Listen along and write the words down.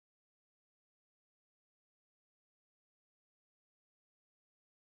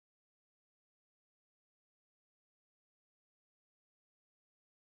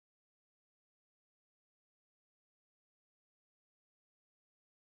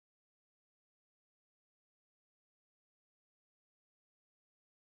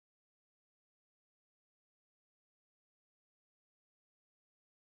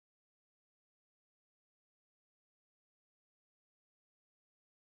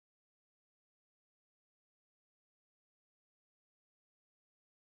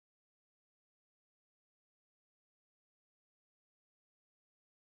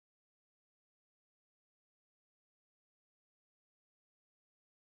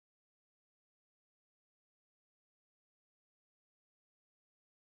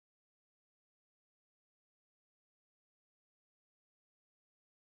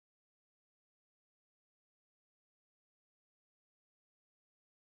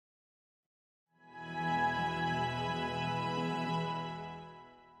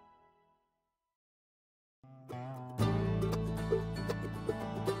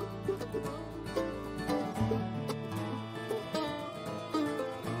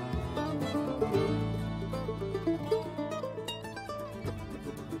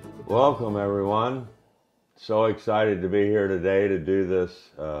Welcome everyone. So excited to be here today to do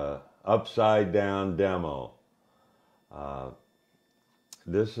this upside down demo.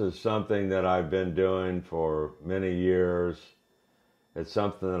 This is something that I've been doing for many years. It's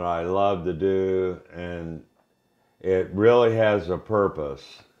something that I love to do, and it really has a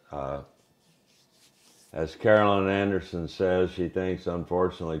purpose. As Carolyn Anderson says, she thinks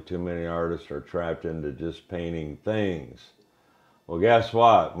unfortunately too many artists are trapped into just painting things. Well, guess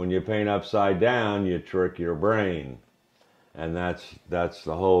what? When you paint upside down, you trick your brain. And that's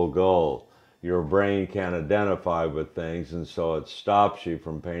the whole goal. Your brain can't identify with things, and so it stops you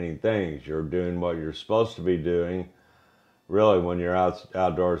from painting things. You're doing what you're supposed to be doing. Really, when you're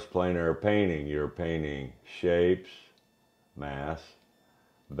outdoors plein air painting, you're painting shapes, mass,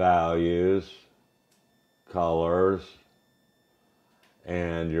 values, colors,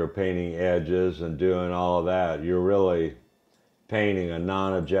 and you're painting edges and doing all of that. You're really painting a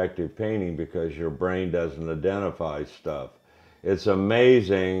non-objective painting because your brain doesn't identify stuff. It's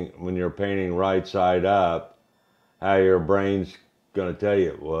amazing when you're painting right side up how your brain's going to tell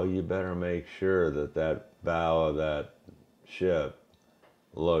you, well, you better make sure that that bow of that ship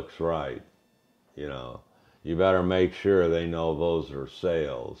looks right. You know, you better make sure they know those are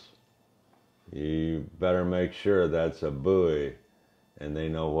sails. You better make sure that's a buoy and they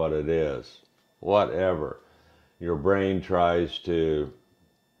know what it is. Whatever. Your brain tries to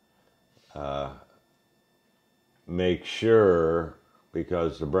make sure,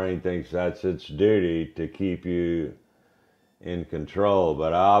 because the brain thinks that's its duty to keep you in control.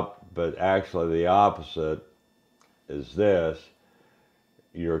 But actually the opposite is this.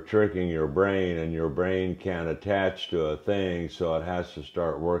 You're tricking your brain, and your brain can't attach to a thing, so it has to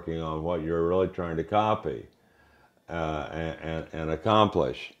start working on what you're really trying to copy and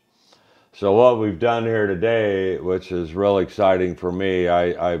accomplish. So what we've done here today, which is really exciting for me,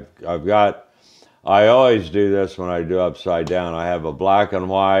 I always do this when I do upside down. I have a black and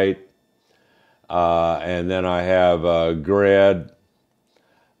white, and then I have a grid.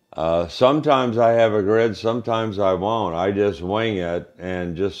 Sometimes I have a grid, sometimes I won't. I just wing it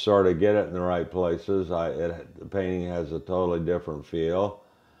and just sort of get it in the right places. The painting has a totally different feel.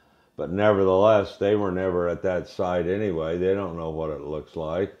 But nevertheless, they were never at that site anyway. They don't know what it looks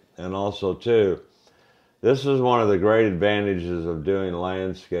like. And also, too, this is one of the great advantages of doing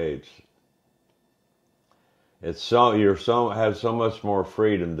landscapes. Have so much more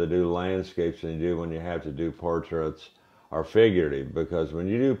freedom to do landscapes than you do when you have to do portraits or figurative. Because when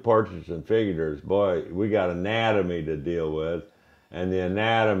you do portraits and figuratives, boy, we got anatomy to deal with. And the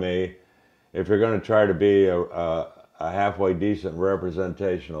anatomy, if you're going to try to be a halfway decent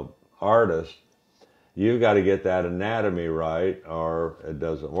representational artist, you've got to get that anatomy right, or it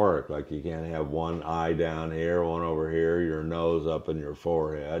doesn't work. Like, you can't have one eye down here, one over here, your nose up in your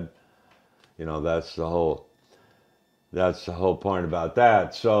forehead. You know, that's the whole point about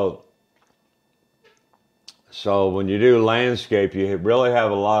that. So when you do landscape, you really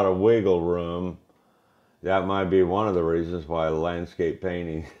have a lot of wiggle room. That might be one of the reasons why landscape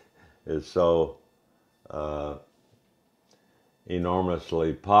painting is so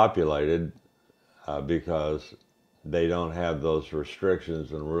enormously populated. Because they don't have those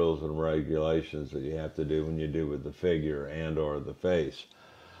restrictions and rules and regulations that you have to do when you do with the figure and or the face.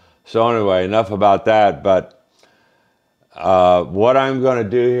 So anyway, enough about that. But what I'm going to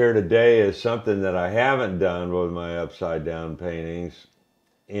do here today is something that I haven't done with my upside down paintings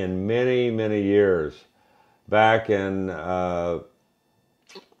in many, many years. Back in,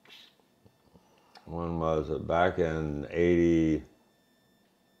 when was it? Back in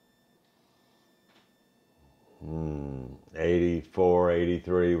 84,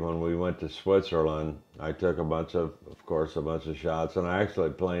 83, when we went to Switzerland. I took a bunch of shots, and I actually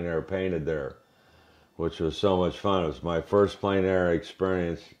plein air painted there, which was so much fun. It was my first plein air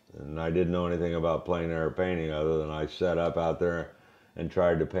experience, and I didn't know anything about plein air painting other than I set up out there and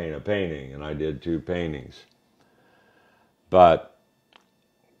tried to paint a painting, and I did 2 paintings. But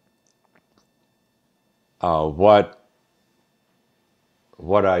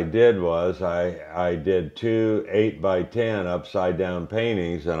what I did was I did 2 8x10 upside down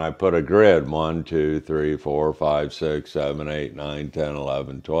paintings, and I put a grid 1, 2, 3, 4, 5, 6, 7, 8, 9, 10,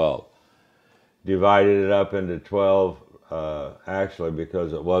 11, 12. Divided it up into 12, actually,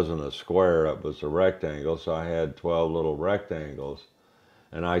 because it wasn't a square, it was a rectangle, so I had 12 little rectangles.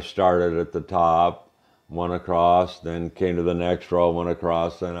 And I started at the top, one across, then came to the next row, one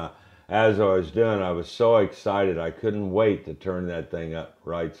across, then as I was doing, I was so excited I couldn't wait to turn that thing up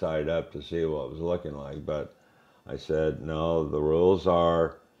right side up to see what it was looking like. But I said, no, the rules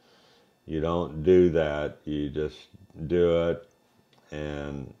are You don't do that. You just do it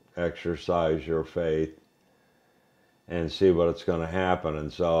and exercise your faith and see what's going to happen.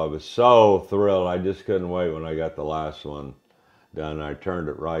 And so I was so thrilled. I just couldn't wait when I got the last one done. I turned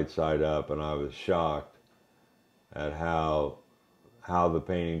it right side up, and I was shocked at how the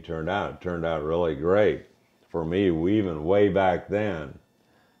painting turned out. It turned out really great for me, even way back then,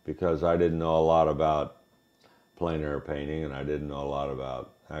 because I didn't know a lot about plein air painting, and I didn't know a lot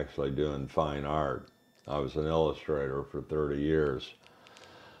about actually doing fine art. I was an illustrator for 30 years.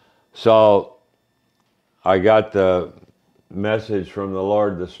 So I got the message from the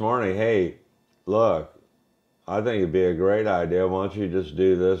Lord this morning, hey, look, I think it'd be a great idea. Why don't you just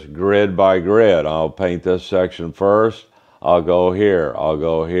do this grid by grid? I'll paint this section first. I'll go here. I'll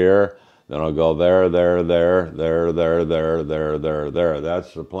go here. Then I'll go there, there, there, there, there, there, there, there, there.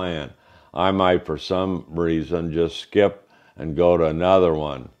 That's the plan. I might, for some reason, just skip and go to another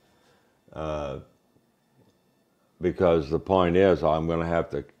one. Because the point is, I'm going to have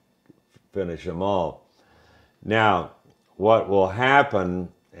to finish them all. Now, what will happen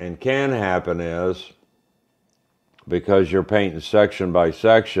and can happen is, because you're painting section by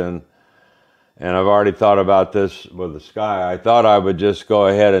section, and I've already thought about this with the sky, I thought I would just go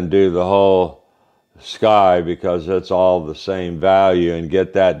ahead and do the whole sky because it's all the same value and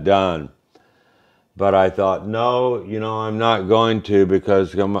get that done. But I thought, no, I'm not going to,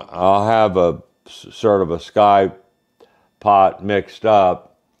 because I'll have a sort of a sky pot mixed up,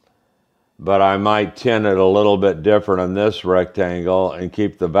 but I might tint it a little bit different in this rectangle and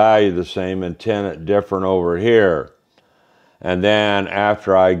keep the value the same and tint it different over here. And then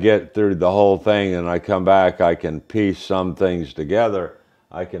after I get through the whole thing and I come back, I can piece some things together.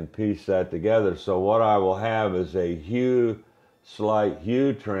 I can piece that together. So what I will have is a slight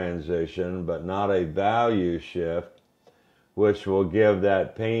hue transition, but not a value shift, which will give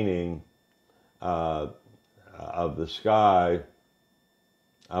that painting of the sky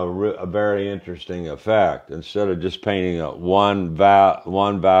a very interesting effect. Instead of just painting one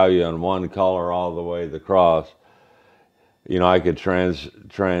value and one color all the way across, I could translate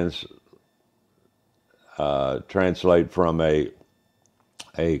from a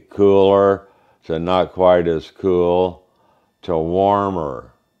cooler to not quite as cool to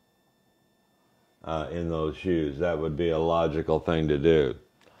warmer in those hues. That would be a logical thing to do.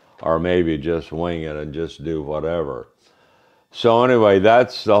 Or maybe just wing it and just do whatever. So anyway,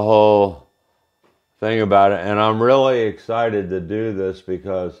 that's the whole thing about it. And I'm really excited to do this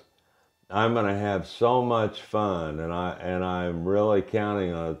because I'm going to have so much fun, and I'm really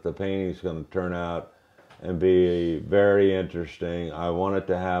counting on it. The painting's going to turn out and be very interesting. I want it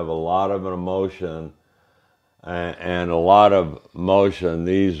to have a lot of an emotion and a lot of motion.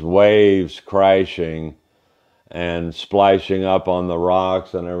 These waves crashing and splashing up on the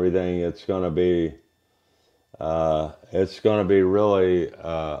rocks and everything. It's going to be really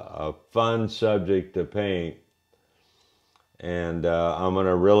a fun subject to paint. And I'm going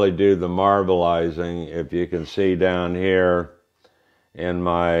to really do the marbleizing. If you can see down here in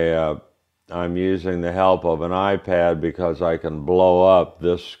my, I'm using the help of an iPad because I can blow up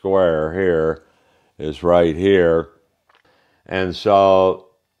this square here, is right here. And so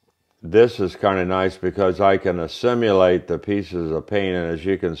this is kind of nice because I can assimilate the pieces of paint, and as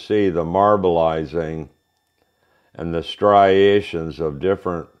you can see, the marbleizing and the striations of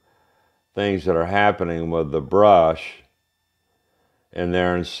different things that are happening with the brush in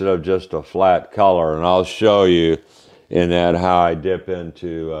there instead of just a flat color. And I'll show you in that how I dip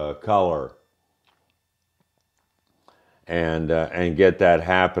into color and get that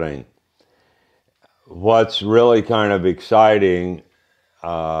happening. What's really kind of exciting,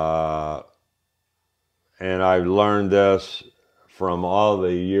 and I've learned this from all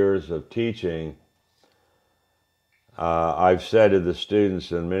the years of teaching, I've said to the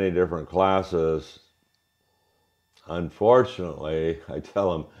students in many different classes, unfortunately, I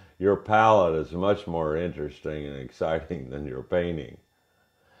tell them, your palette is much more interesting and exciting than your painting.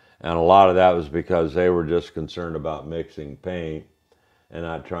 And a lot of that was because they were just concerned about mixing paint and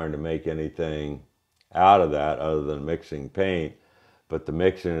not trying to make anything out of that other than mixing paint. But the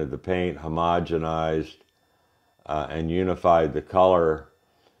mixing of the paint homogenized and unified the color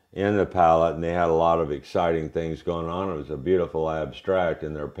in the palette, and they had a lot of exciting things going on. It was a beautiful abstract,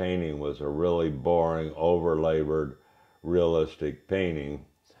 and their painting was a really boring, over-labored, realistic painting,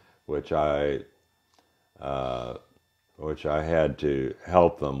 which I had to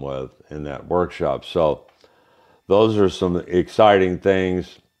help them with in that workshop. So those are some exciting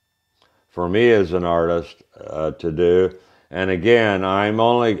things for me as an artist to do. And again, I'm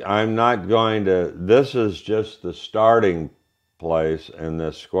not going to, this is just the starting place in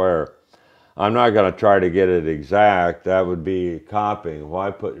this square. I'm not going to try to get it exact. That would be copying.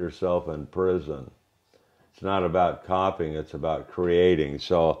 Why put yourself in prison? It's not about copying, it's about creating.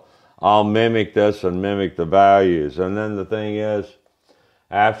 So I'll mimic this and mimic the values. And then the thing is,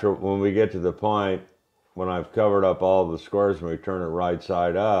 when we get to the point when I've covered up all the squares and we turn it right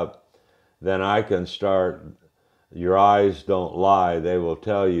side up, then I can start. Your eyes don't lie. They will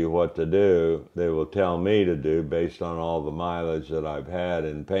tell you what to do. They will tell me to do based on all the mileage that I've had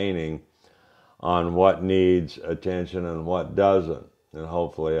in painting on what needs attention and what doesn't. And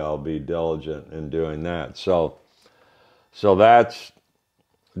hopefully I'll be diligent in doing that. So that's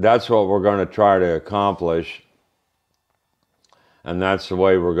what we're going to try to accomplish. And that's the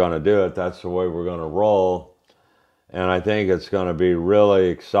way we're going to do it. That's the way we're going to roll. And I think it's going to be really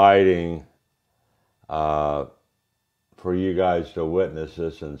exciting for you guys to witness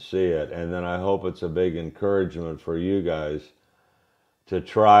this and see it. And then I hope it's a big encouragement for you guys to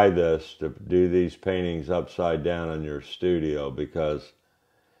try this, to do these paintings upside down in your studio, because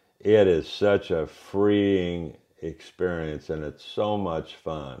it is such a freeing experience and it's so much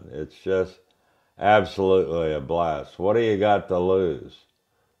fun. It's just absolutely a blast. What do you got to lose?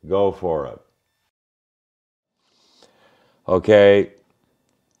 Go for it. Okay,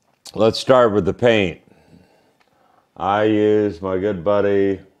 let's start with the paint. I use my good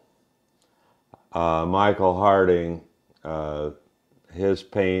buddy Michael Harding. His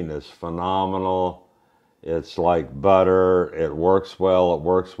paint is phenomenal. It's like butter. It works well. It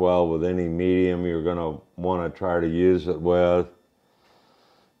works well with any medium you're going to want to try to use it with.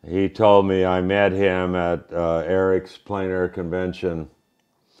 He told me, I met him at Eric's Plein Air Convention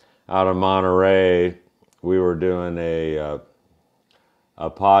out of Monterey. We were doing a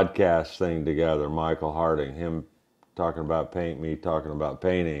podcast thing together, Michael Harding, him talking about paint, me talking about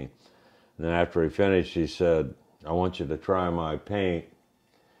painting. And then after he finished, he said, I want you to try my paint.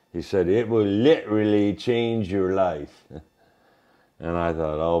 He said, it will literally change your life. And I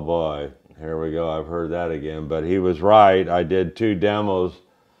thought, oh boy, here we go. I've heard that again. But he was right. I did 2 demos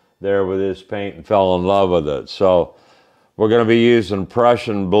there with his paint and fell in love with it. So we're going to be using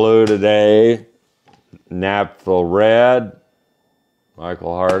Prussian blue today, naphtha red,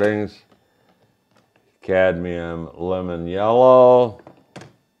 Michael Harding's, cadmium lemon yellow,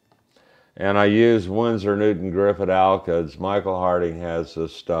 and I use Winsor Newton Griffith alkyds. Michael Harding has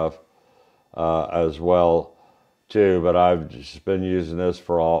this stuff as well too, but I've just been using this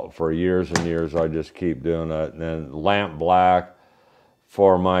for years and years. I just keep doing it. And then lamp black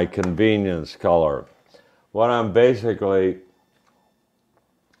for my convenience color. What I'm basically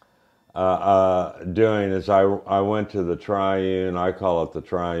doing is I went to the triune, I call it the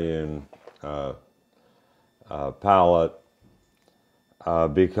triune palette,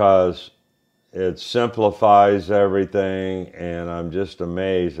 because it simplifies everything, and I'm just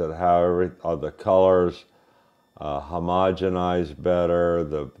amazed at how the colors homogenize better.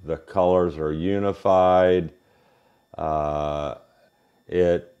 The colors are unified.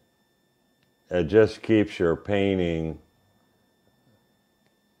 It just keeps your painting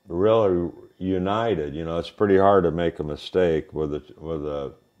really united. You know, it's pretty hard to make a mistake with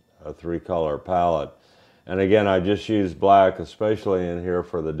a 3-color palette. And again, I just use black, especially in here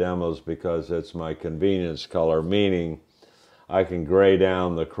for the demos, because it's my convenience color, meaning I can gray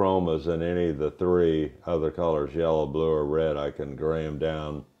down the chromas in any of the 3 other colors, yellow, blue, or red. I can gray them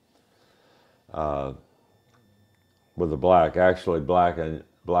down with the black. Actually, black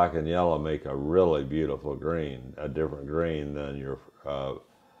and yellow make a really beautiful green, a different green than your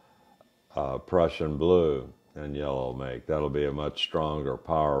Prussian blue and yellow make. That'll be a much stronger,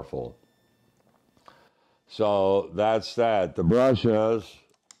 powerful. So that's that. The brushes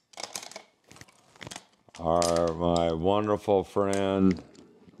are my wonderful friend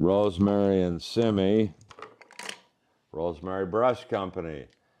Rosemary and Simi, Rosemary Brush Company.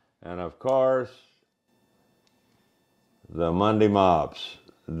 And of course, the Mundy mops.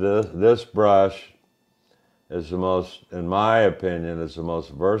 This brush is the most, in my opinion, is the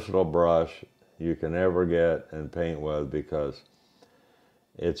most versatile brush you can ever get and paint with, because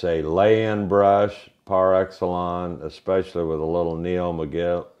it's a lay-in brush par excellence, especially with a little Neil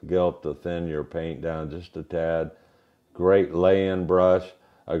McGilt to thin your paint down just a tad. Great lay-in brush,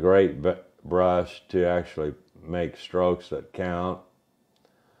 a great brush to actually make strokes that count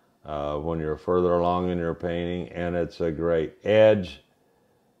when you're further along in your painting, and it's a great edge,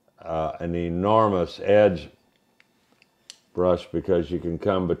 an enormous edge brush, because you can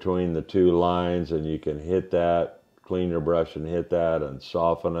come between the 2 lines and you can hit that, clean your brush and hit that and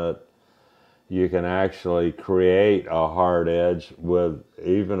soften it. You can actually create a hard edge with,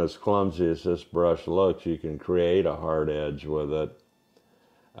 even as clumsy as this brush looks, you can create a hard edge with it.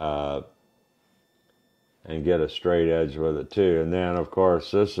 and get a straight edge with it too. And then of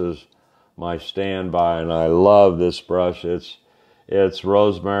course this is my standby, and I love this brush. It's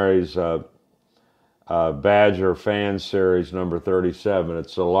Rosemary's Badger Fan Series number 37.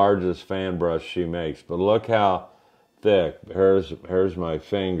 It's the largest fan brush she makes, but look how thick. Here's my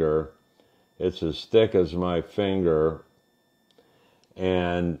finger. It's as thick as my finger,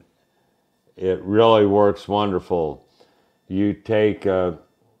 and it really works wonderful. You take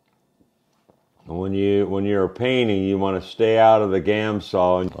when you're painting, you want to stay out of the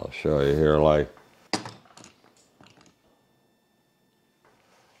Gamsol. I'll show you here, like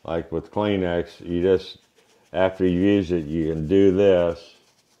with Kleenex, you just, after you use it, you can do this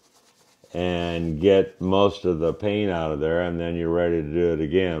and get most of the paint out of there, and then you're ready to do it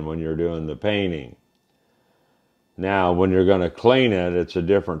again when you're doing the painting. Now, when you're going to clean it, it's a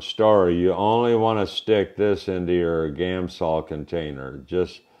different story. You only want to stick this into your Gamsol container,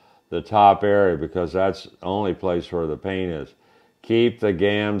 just the top area, because that's the only place where the paint is. Keep the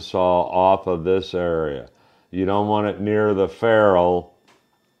Gamsol off of this area. You don't want it near the ferrule,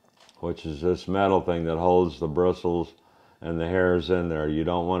 which is this metal thing that holds the bristles and the hairs in there. You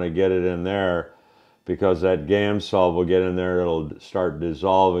don't want to get it in there, because that Gamsol will get in there, it'll start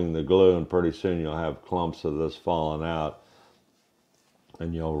dissolving the glue, and pretty soon you'll have clumps of this falling out,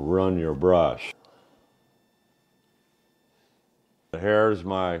 and you'll ruin your brush. Here's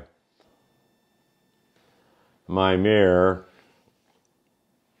my mirror.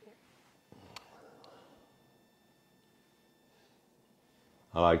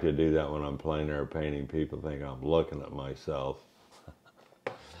 I like to do that when I'm plein air painting. People think I'm looking at myself.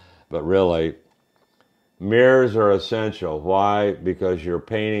 But really, mirrors are essential. Why? Because you're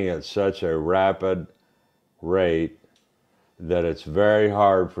painting at such a rapid rate that it's very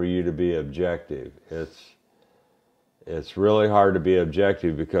hard for you to be objective. It's really hard to be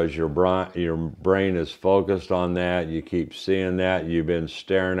objective because your brain is focused on that. You keep seeing that. You've been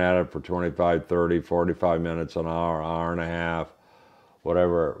staring at it for 25, 30, 45 minutes, an hour, hour and a half,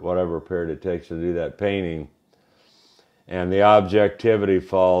 whatever period it takes to do that painting. And the objectivity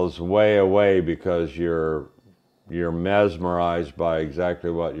falls way away because you're mesmerized by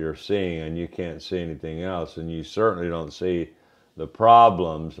exactly what you're seeing, and you can't see anything else. And you certainly don't see the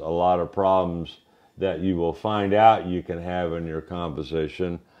problems, a lot of problems that you will find out you can have in your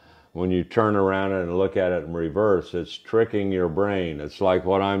composition when you turn around and look at it in reverse. It's tricking your brain. It's like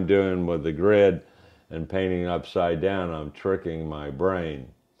what I'm doing with the grid and painting upside down. I'm tricking my brain,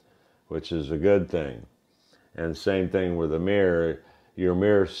 which is a good thing. And same thing with the mirror. Your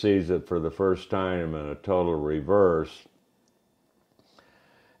mirror sees it for the first time in a total reverse.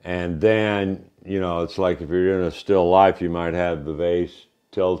 And then, you know, it's like if you're in a still life, you might have the vase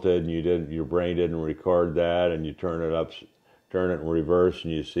tilted and your brain didn't record that, and you turn it in reverse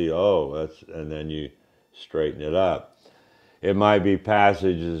and you see, oh, and then you straighten it up. It might be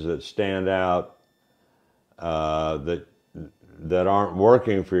passages that stand out that aren't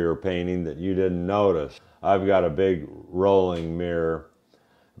working for your painting that you didn't notice. I've got a big rolling mirror,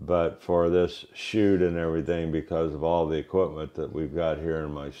 but for this shoot and everything, because of all the equipment that we've got here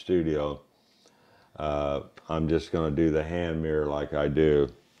in my studio, I'm just going to do the hand mirror like I do.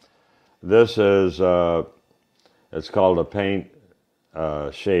 This is, it's called a paint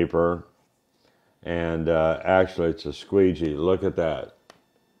shaper, and actually it's a squeegee. Look at that.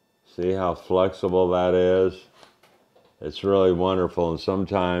 See how flexible that is? It's really wonderful, and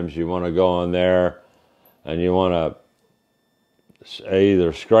sometimes you want to go in there and you want to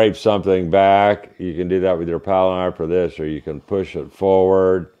either scrape something back. You can do that with your palette knife for this, or you can push it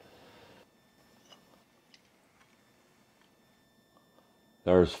forward.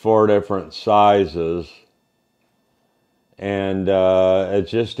 There's 4 different sizes, and it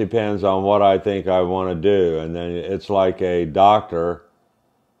just depends on what I think I want to do. And then it's like a doctor,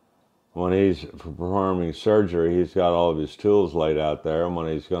 when he's performing surgery, he's got all of his tools laid out there, and when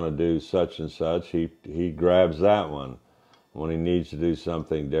he's going to do such and such, he grabs that one. When he needs to do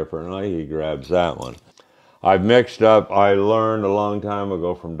something differently, he grabs that one. I've mixed up, I learned a long time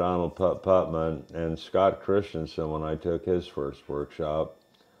ago from Donald Putman and Scott Christensen when I took his first workshop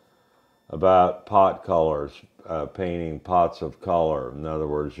about pot colors, painting pots of color. In other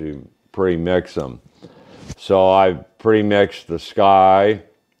words, you pre-mix them. So I've pre-mixed the sky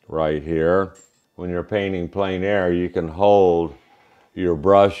right here. When you're painting plein air, you can hold your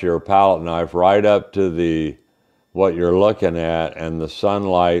brush, your palette knife right up to what you're looking at, and the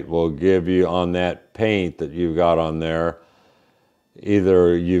sunlight will give you on that paint that you've got on there.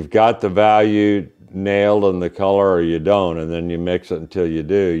 Either you've got the value nailed in the color or you don't, and then you mix it until you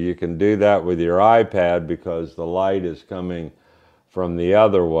do. You can do that with your iPad because the light is coming from the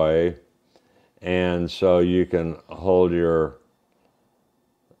other way, and so you can hold your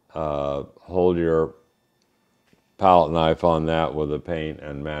palette knife on that with the paint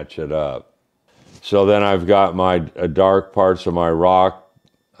and match it up. So then I've got my dark parts of my rock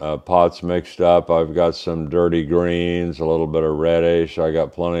pots mixed up. I've got some dirty greens, a little bit of reddish. I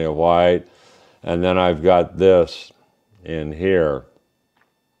got plenty of white. And then I've got this in here.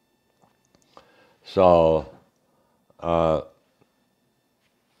 So I'll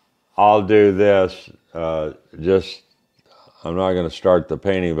do this I'm not going to start the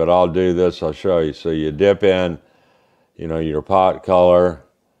painting, but I'll do this. I'll show you. So you dip in, you know, your pot color.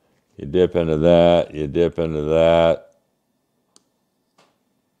 You dip into that. You dip into that.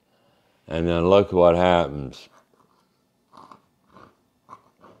 And then look what happens.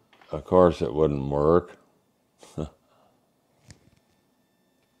 Of course, it wouldn't work.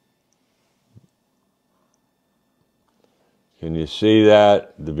 Can you see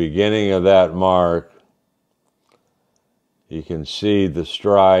that? The beginning of that mark, you can see the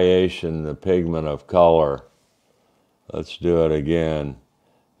striation, the pigment of color. Let's do it again.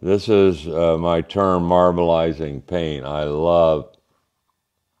 This is my term, marbleizing paint. I love.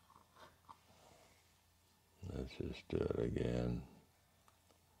 Let's just do it again.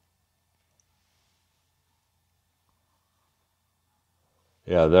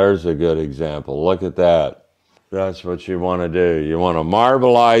 Yeah, there's a good example. Look at that. That's what you want to do. You want to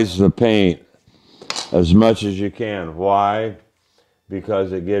marbleize the paint as much as you can. Why?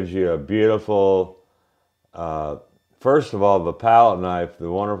 Because it gives you a beautiful, first of all, the palette knife, the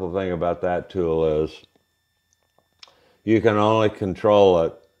wonderful thing about that tool is you can only control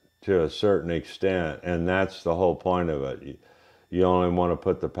it to a certain extent, and that's the whole point of it. You only want to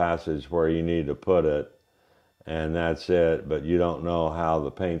put the passage where you need to put it, and that's it, but you don't know how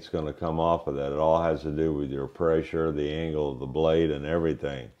the paint's going to come off of that. It all has to do with your pressure, the angle of the blade, and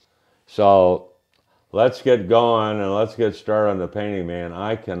everything. So let's get going and let's get started on the painting, man.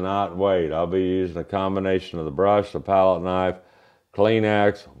 I cannot wait. I'll be using a combination of the brush, the palette knife,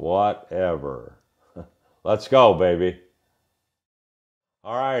 Kleenex, whatever. Let's go, baby.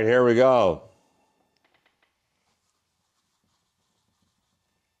 All right, here we go.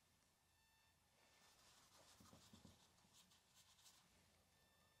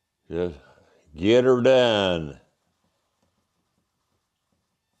 Just get her done.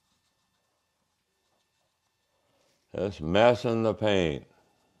 Just messing the paint.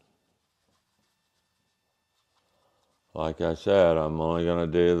 Like I said, I'm only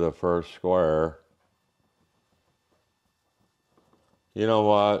going to do the first square. You know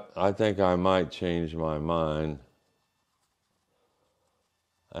what? I think I might change my mind.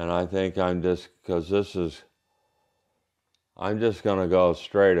 And I think I'm just, because this is, I'm just going to go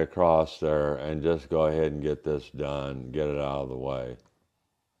straight across there and just go ahead and get this done, get it out of the way.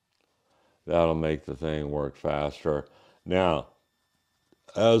 That'll make the thing work faster. Now,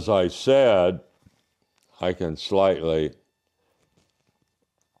 as I said, I can slightly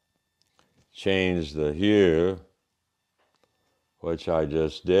change the hue, which I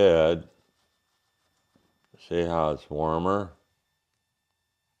just did. See how it's warmer?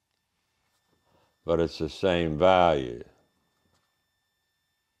 But it's the same value.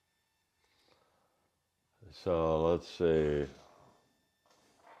 So let's see.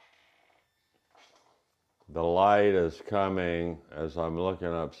 The light is coming as I'm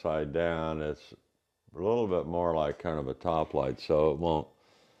looking upside down. It's a little bit more like kind of a top light, so it won't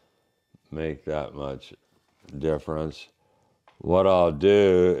make that much difference. What I'll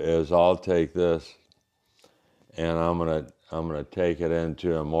do is I'll take this and I'm gonna take it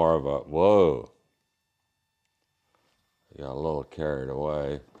into a more of a, whoa, I got a little carried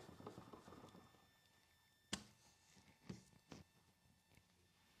away.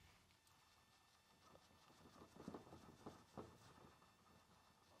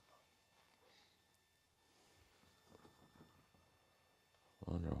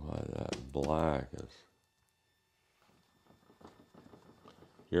 Wonder why that black is.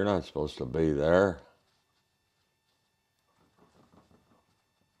 You're not supposed to be there.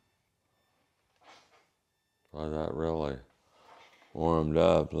 Why that really warmed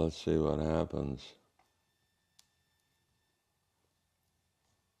up. Let's see what happens.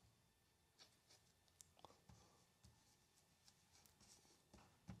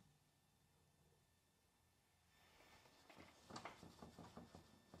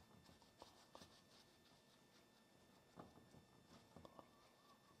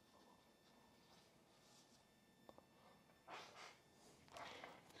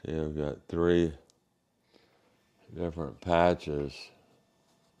 See, I've got 3 different patches.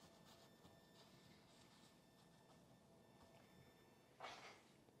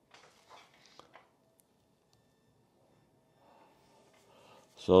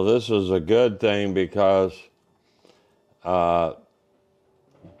 So this is a good thing because what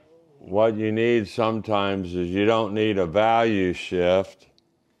you need sometimes is you don't need a value shift.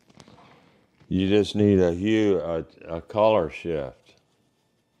 You just need a color shift.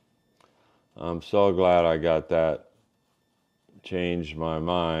 I'm so glad I got that, changed my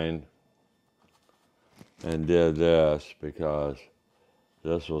mind and did this, because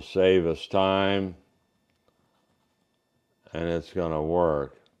this will save us time and it's going to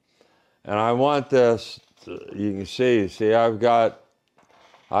work. And I want this, you can see I've got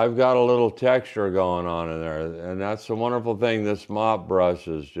a little texture going on in there, and that's the wonderful thing. This mop brush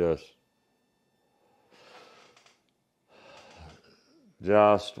is just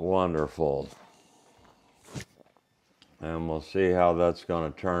wonderful. And we'll see how that's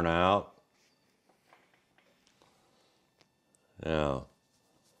going to turn out. Now,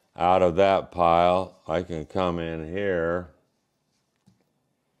 out of that pile, I can come in here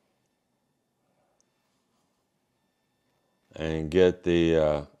and get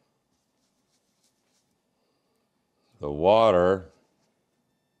the water.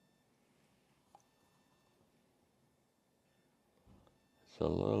 It's a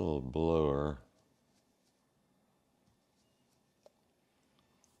little bluer.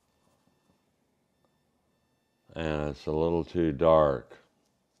 And it's a little too dark.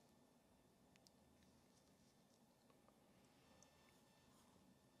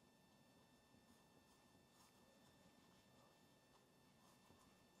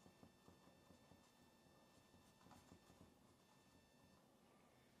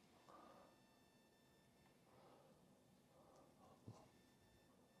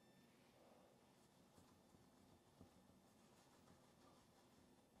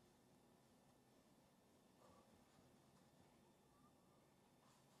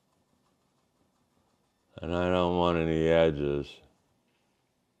 And I don't want any edges.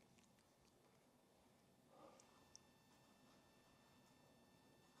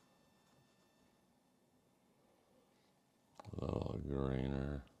 A little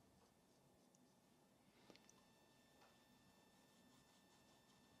greener.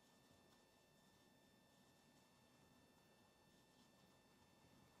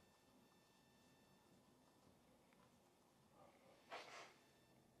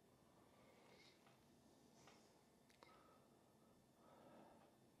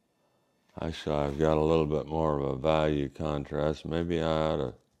 Actually, I've got a little bit more of a value contrast. Maybe I ought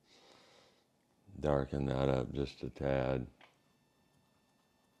to darken that up just a tad.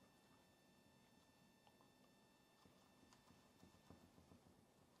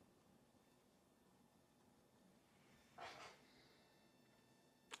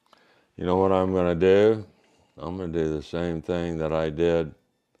 You know what I'm going to do? I'm going to do the same thing that I did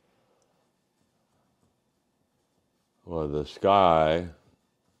with the sky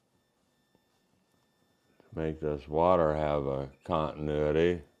to make this water have a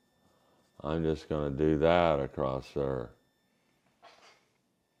continuity. I'm just going to do that across there.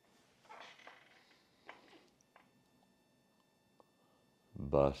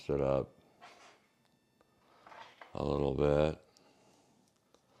 Bust it up a little bit.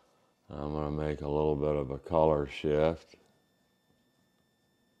 I'm going to make a little bit of a color shift.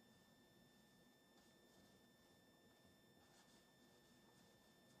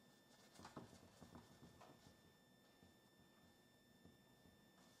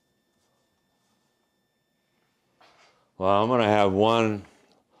 Well, I'm going to have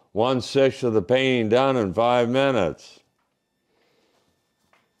 1/6 of the painting done in 5 minutes.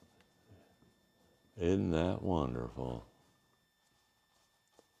 Isn't that wonderful?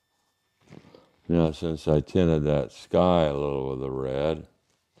 Now, since I tinted that sky a little with the red,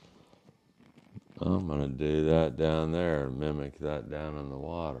 I'm going to do that down there and mimic that down in the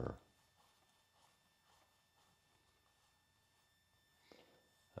water.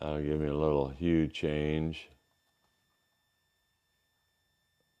 That'll give me a little hue change.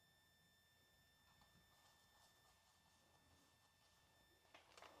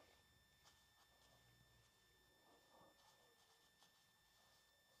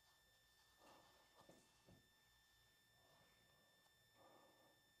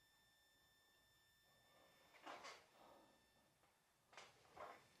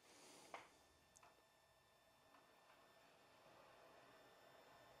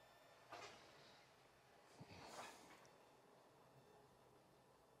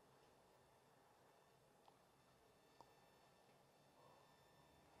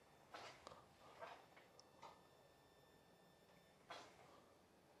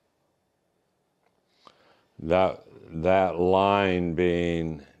 That line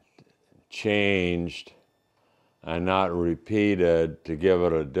being changed and not repeated to give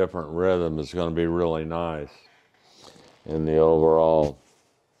it a different rhythm is going to be really nice in the overall.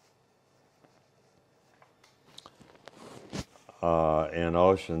 In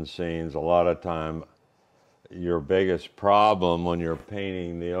ocean scenes, a lot of time, your biggest problem when you're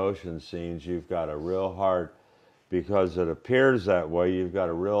painting the ocean scenes, you've got a real hard, because it appears that way, you've got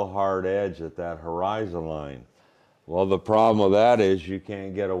a real hard edge at that horizon line. Well, the problem with that is you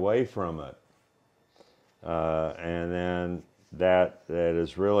can't get away from it. And then that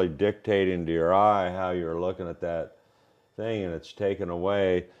is really dictating to your eye how you're looking at that thing, and it's taken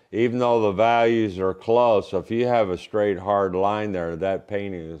away. Even though the values are close, if you have a straight hard line there, that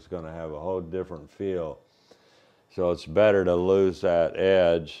painting is going to have a whole different feel. So it's better to lose that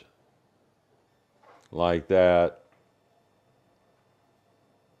edge like that.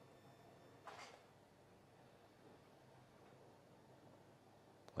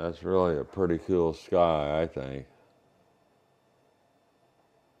 That's really a pretty cool sky, I think.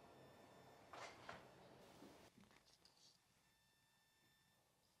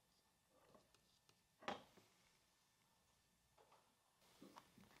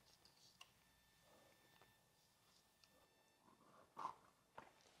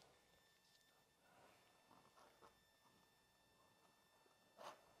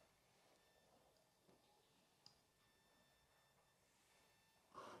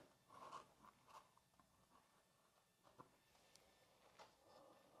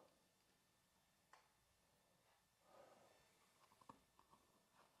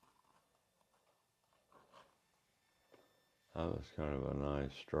 That was kind of a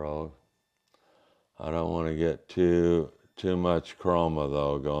nice stroke. I don't want to get too much chroma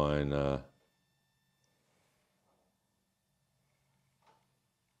though going.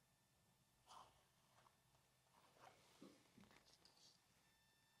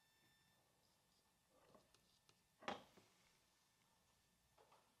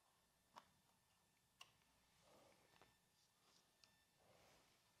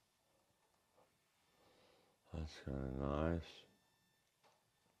 That's kind of nice.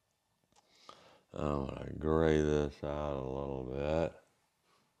 I'm going to gray this out a little bit.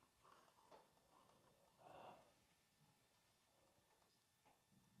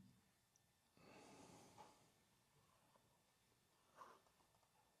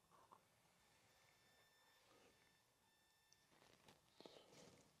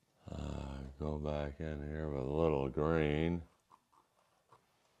 Go back in here with a little green.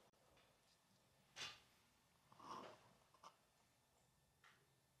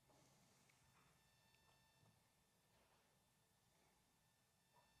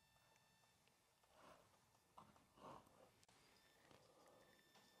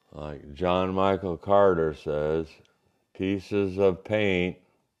 Like John Michael Carter says, pieces of paint.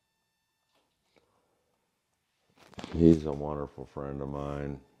 He's a wonderful friend of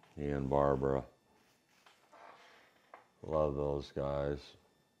mine, he and Barbara. Love those guys.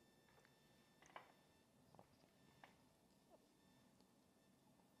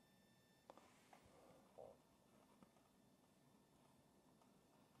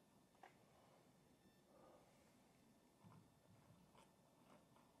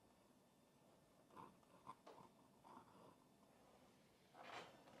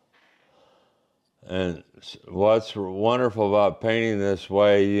 And what's wonderful about painting this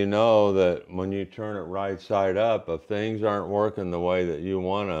way, you know that when you turn it right side up, if things aren't working the way that you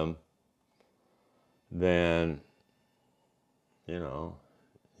want them, then, you know,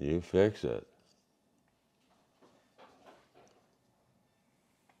 you fix it.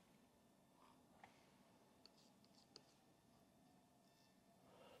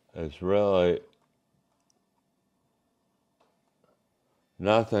 It's really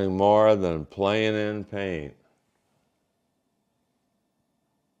nothing more than playing in paint.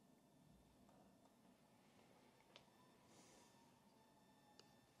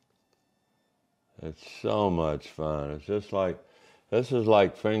 It's so much fun. It's just like, this is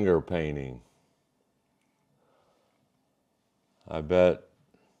like finger painting. I bet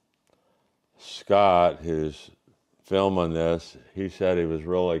Scott, who's filming this, he said he was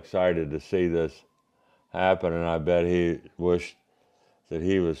really excited to see this happen, and I bet he wished that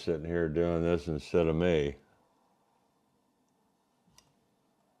he was sitting here doing this instead of me.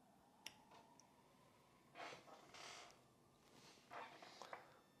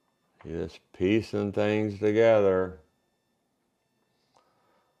 Just piecing things together.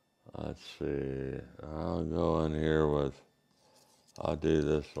 Let's see, I'll go in here with, I'll do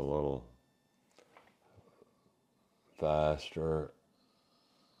this a little faster.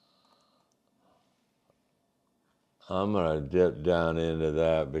 I'm going to dip down into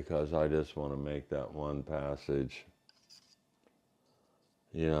that because I just want to make that one passage.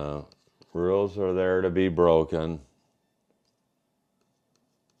 You know, rules are there to be broken.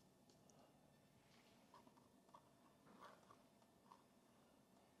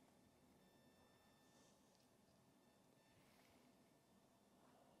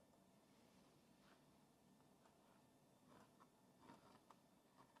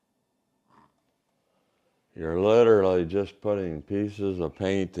 You're literally just putting pieces of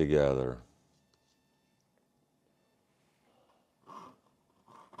paint together.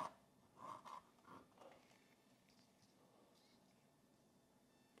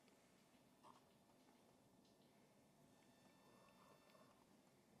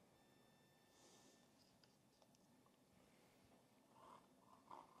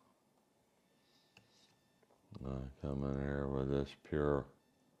 I come in here with this pure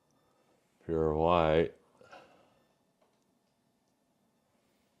white.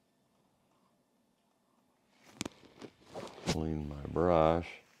 Clean my brush.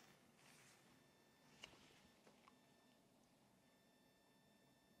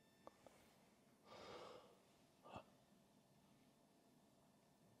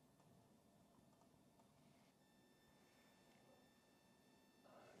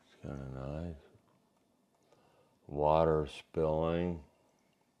 It's kind of nice. Water spilling.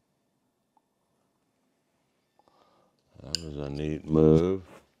 That was a neat move.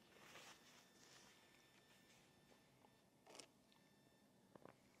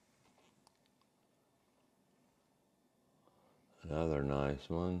 Another nice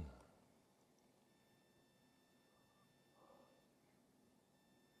one.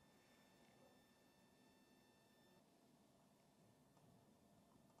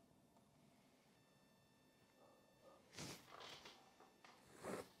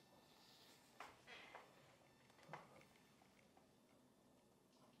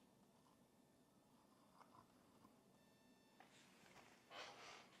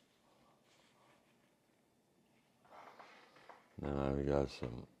 Then I've got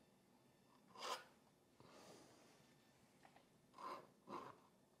some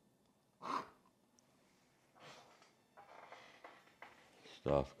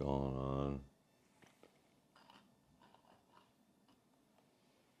stuff going on.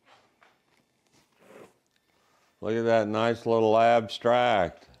 Look at that nice little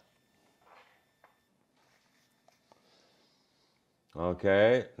abstract.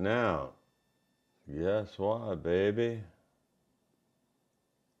 Okay, now, guess what, baby?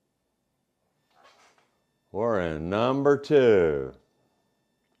 We're in number 2.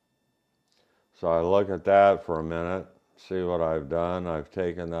 So I look at that for a minute, see what I've done. I've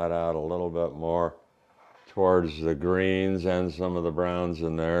taken that out a little bit more towards the greens and some of the browns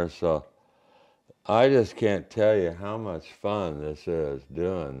in there. So I just can't tell you how much fun this is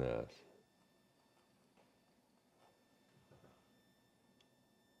doing this.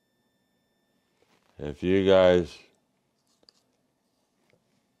 If you guys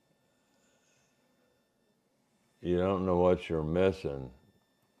you don't know what you're missing.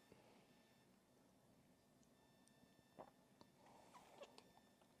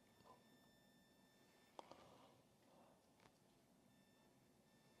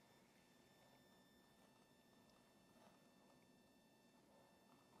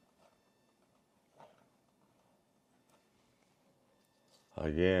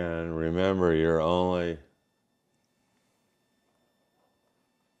 Again, remember you're only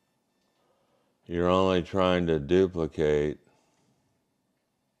trying to duplicate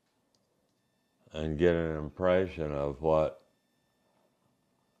and get an impression of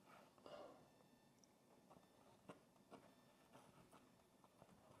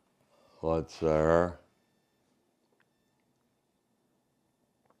what's there.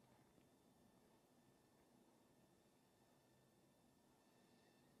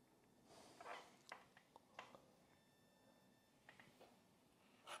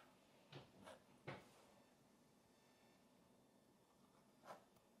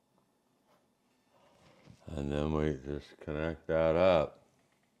 And then we just connect that up.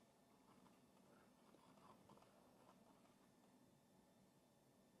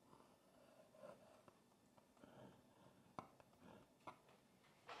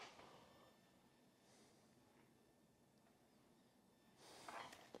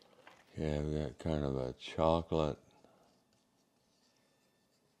 Yeah, we got kind of a chocolate.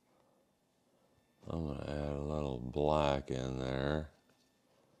 I'm going to add a little black in there.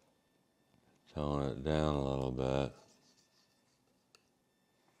 Tone it down a little bit.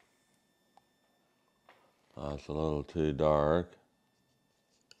 That's a little too dark.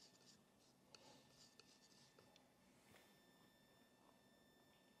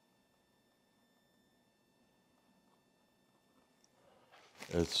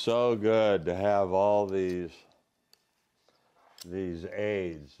 It's so good to have all these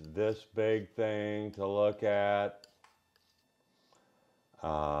aids. This big thing to look at,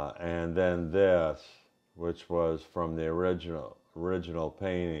 and then this, which was from the original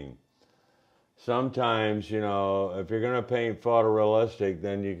painting. Sometimes, you know, if you're going to paint photorealistic,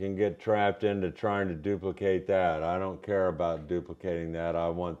 then you can get trapped into trying to duplicate that. I don't care about duplicating that. I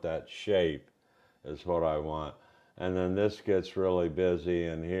want that shape is what I want. And then this gets really busy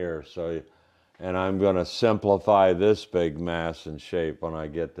in here. So, and I'm going to simplify this big mass and shape when I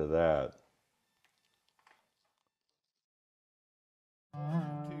get to that.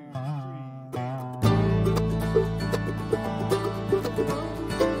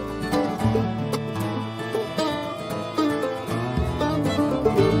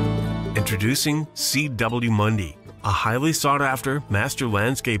 Introducing C.W. Mundy, a highly sought-after master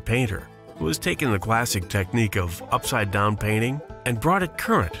landscape painter who has taken the classic technique of upside-down painting and brought it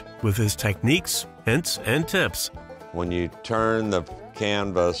current with his techniques, hints, and tips. When you turn the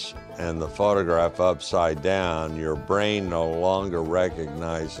canvas and the photograph upside down, your brain no longer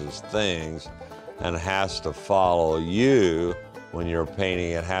recognizes things and has to follow you. When you're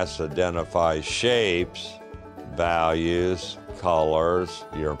painting, it has to identify shapes, values, colors,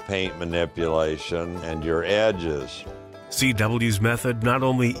 your paint manipulation, and your edges. CW's method not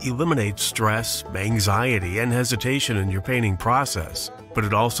only eliminates stress, anxiety, and hesitation in your painting process, but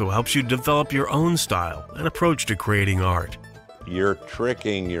it also helps you develop your own style and approach to creating art. You're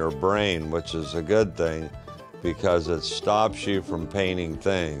tricking your brain, which is a good thing because it stops you from painting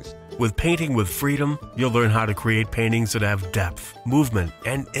things. With Painting with Freedom, you'll learn how to create paintings that have depth, movement,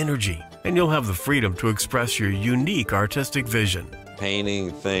 and energy, and you'll have the freedom to express your unique artistic vision.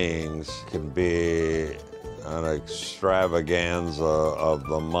 Painting things can be an extravaganza of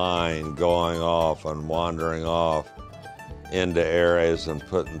the mind going off and wandering off into areas and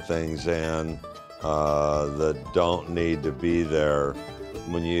putting things in that don't need to be there.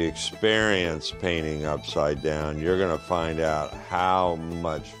 When you experience painting upside down, you're going to find out how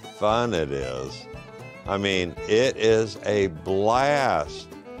much fun it is. I mean, it is a blast.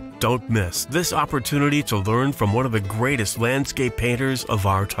 Don't miss this opportunity to learn from one of the greatest landscape painters of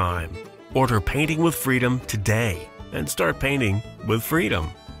our time. Order Painting with Freedom today and start painting with freedom.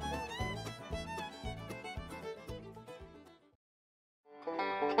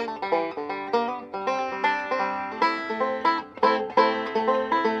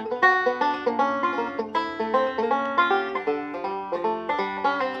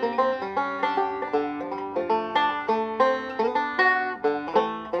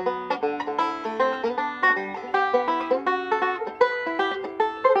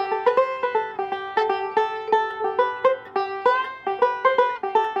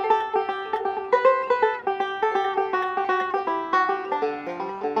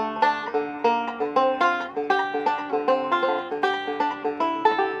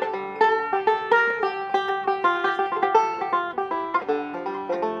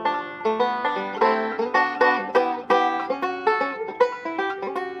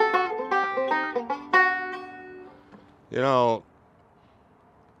 You know,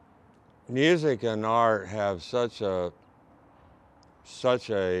 music and art have such a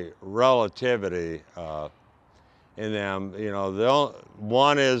relativity in them. You know,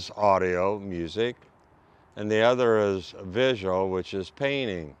 one is audio, music, and the other is visual, which is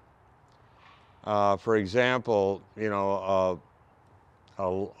painting. For example, you know,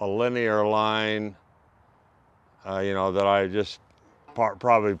 a linear line, you know, that I just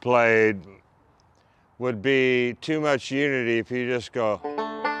probably played would be too much unity if you just go.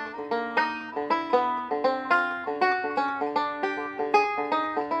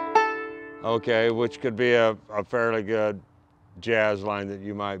 Okay, which could be a fairly good jazz line that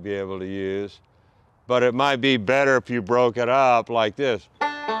you might be able to use. But it might be better if you broke it up like this.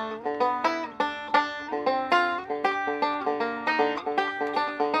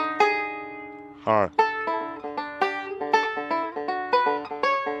 All right.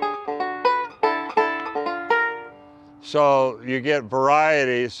 So you get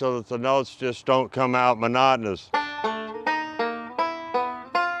variety so that the notes just don't come out monotonous.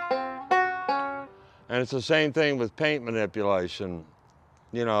 And it's the same thing with paint manipulation.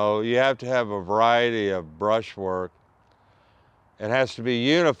 You know, you have to have a variety of brushwork. It has to be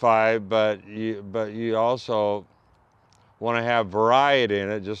unified, but you also want to have variety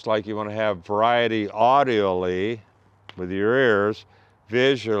in it, just like you want to have variety audially with your ears.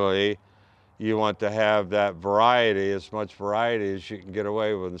 Visually, you want to have that variety, as much variety as you can get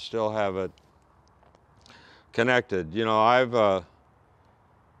away with and still have it connected. You know,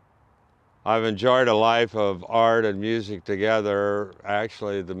 I've enjoyed a life of art and music together.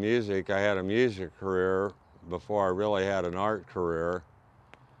 Actually, the music, I had a music career before I really had an art career.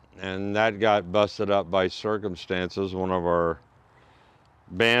 And that got busted up by circumstances. One of our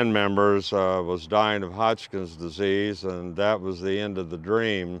band members was dying of Hodgkin's disease, and that was the end of the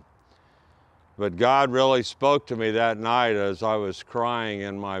dream. But God really spoke to me that night as I was crying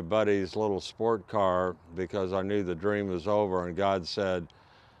in my buddy's little sport car because I knew the dream was over, and God said,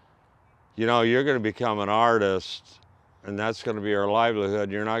 you know, you're going to become an artist, and that's going to be your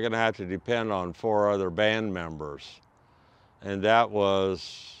livelihood. You're not going to have to depend on 4 other band members. And that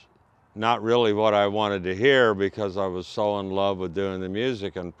was not really what I wanted to hear because I was so in love with doing the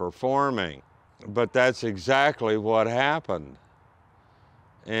music and performing. But that's exactly what happened.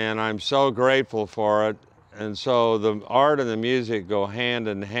 And I'm so grateful for it. And so the art and the music go hand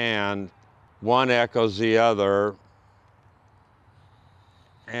in hand. One echoes the other.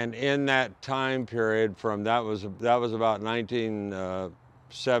 And in that time period, that was about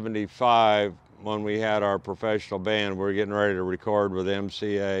 1975 when we had our professional band. We were getting ready to record with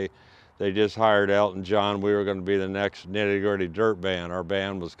MCA. They just hired Elton John. We were going to be the next Nitty Gritty Dirt Band. Our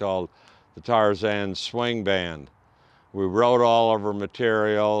band was called the Tarzan Swing Band. We wrote all of our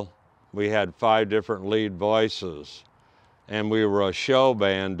material. We had 5 different lead voices, and we were a show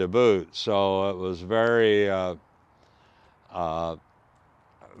band to boot. So it was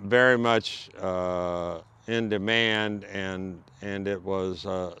very much in demand, and it was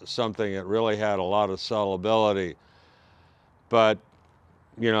something that really had a lot of sellability. But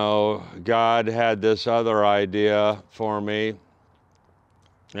you know, God had this other idea for me,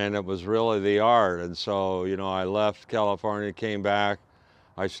 and it was really the art. And so, you know, I left California, came back.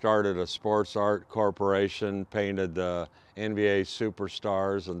 I started a sports art corporation, painted the NBA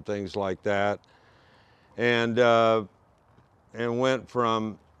superstars and things like that, and went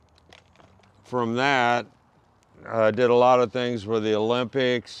from that. I did a lot of things with the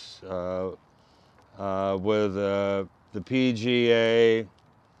Olympics, with the PGA,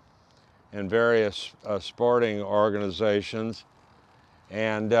 and various sporting organizations,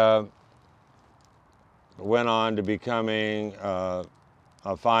 and went on to becoming a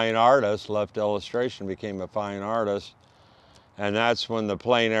fine artist. Left illustration, became a fine artist, and that's when the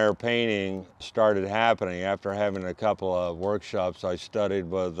plein air painting started happening. After having a couple of workshops, I studied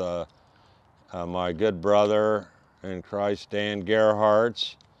with my good brother in Christ, Dan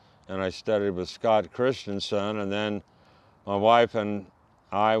Gerhardt, and I studied with Scott Christensen, and then my wife and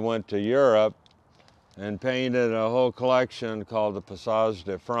I went to Europe and painted a whole collection called the Passage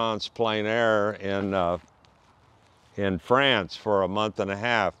de France Plein Air in France for a month and a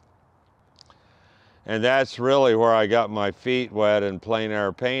half. And that's really where I got my feet wet in plein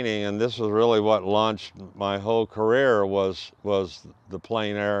air painting, and this was really what launched my whole career was the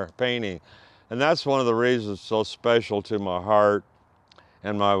plein air painting. And that's one of the reasons it's so special to my heart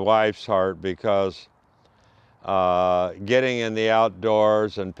and my wife's heart, because getting in the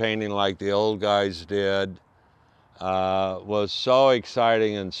outdoors and painting like the old guys did was so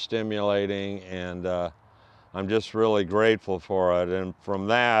exciting and stimulating, and I'm just really grateful for it. And from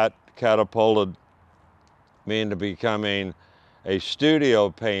that catapulted me into becoming a studio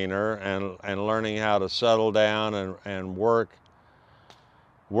painter and learning how to settle down and work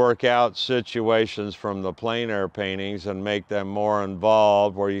out situations from the plein air paintings and make them more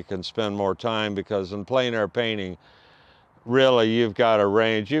involved, where you can spend more time, because in plein air painting, really you've got a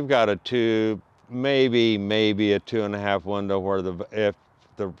range. You've got a 2, maybe a 2.5 window, where if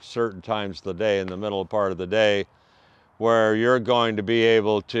the certain times of the day, in the middle part of the day, where you're going to be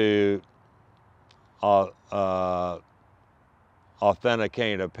able to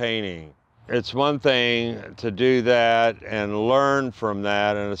authenticate a painting. It's one thing to do that and learn from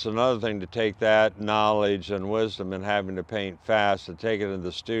that, and it's another thing to take that knowledge and wisdom and having to paint fast, to take it in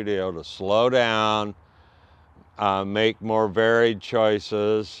the studio, to slow down, make more varied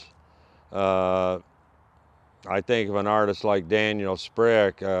choices. I think of an artist like Daniel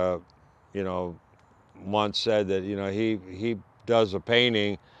Sprick, you know, once said that, you know, he does a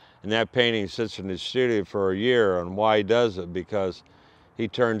painting, and that painting sits in his studio for a year. And why does it? Because he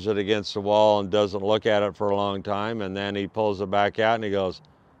turns it against the wall and doesn't look at it for a long time, and then he pulls it back out and he goes,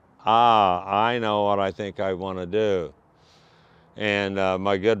 I know what I think I want to do. And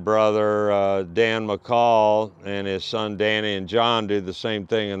my good brother Dan McCall and his son Danny and John do the same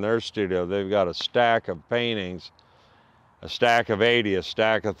thing in their studio. They've got a stack of paintings, a stack of 80, a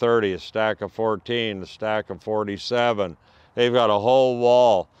stack of 30, a stack of 14, a stack of 47. They've got a whole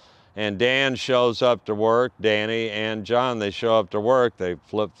wall. And Dan shows up to work, Danny and John, they show up to work, they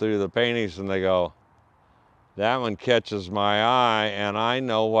flip through the paintings and they That one catches my eye, and I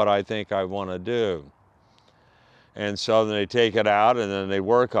know what I think I want to do. And so then they take it out and then they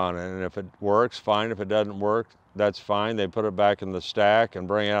work on it. And if it works, fine. If it doesn't work, that's fine. They put it back in the stack and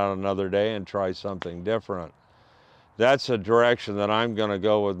bring it out another day and try something different. That's a direction that I'm going to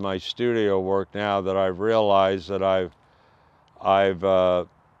go with my studio work now, that I've realized that I've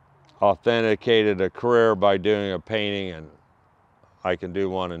authenticated a career by doing a painting, and I can do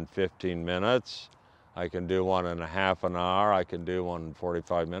one in 15 minutes. I can do one in a half an hour. I can do one in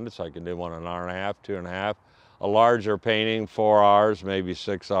 45 minutes. I can do one in an hour and a half, 2.5. A larger painting, 4 hours, maybe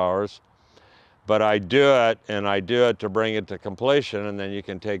 6 hours. But I do it, and I do it to bring it to completion, and then you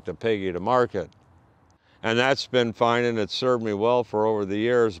can take the piggy to market. And that's been fine, and it's served me well for over the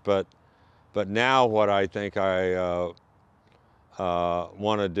years. But now what I think I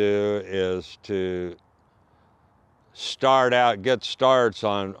want to do is to start out, get starts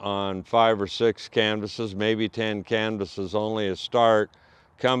on 5 or 6 canvases, maybe 10 canvases, only a start,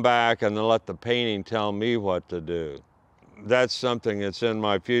 come back and then let the painting tell me what to do. That's something that's in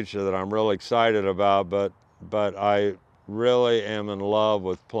my future that I'm really excited about, but I really am in love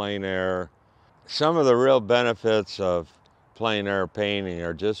with plein air. Some of the real benefits of plein air painting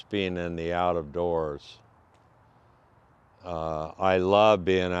are just being in the out of doors. I love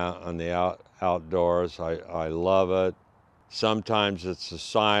being out on the outdoors. I love it. Sometimes it's the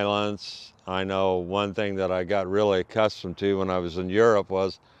silence. I know one thing that I got really accustomed to when I was in Europe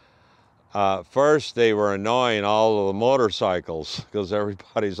was, first they were annoying, all of the motorcycles, because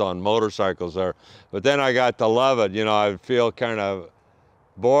everybody's on motorcycles there. But then I got to love it. You know, I would feel kind of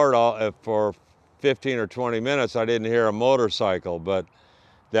bored for 15 or 20 minutes. I didn't hear a motorcycle, but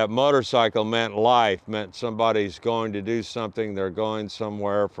that motorcycle meant life, meant somebody's going to do something. They're going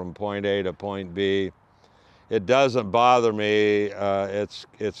somewhere from point A to point B. It doesn't bother me.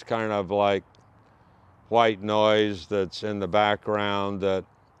 It's kind of like white noise that's in the background that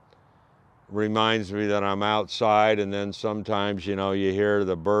reminds me that I'm outside. And then sometimes, you know, you hear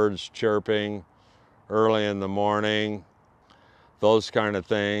the birds chirping early in the morning, those kind of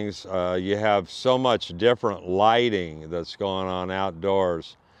things. You have so much different lighting that's going on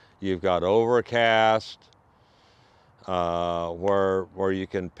outdoors. You've got overcast, where you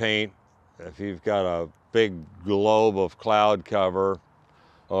can paint. If you've got a big globe of cloud cover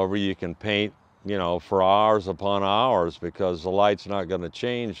over, you can paint, you know, for hours upon hours, because the light's not going to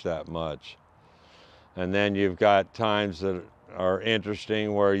change that much. And then you've got times that are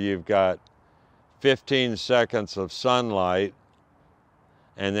interesting where you've got 15 seconds of sunlight,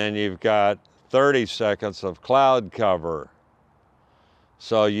 and then you've got 30 seconds of cloud cover.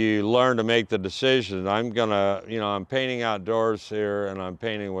 So you learn to make the decision. I'm gonna, you know, I'm painting outdoors here, and I'm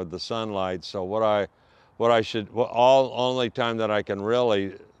painting with the sunlight. So only time that I can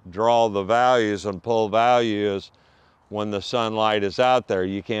really draw the values and pull value is when the sunlight is out there.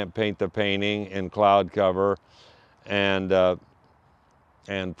 You can't paint the painting in cloud cover and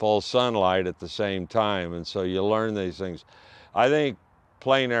full sunlight at the same time. And so you learn these things. I think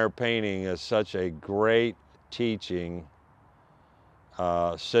plein air painting is such a great teaching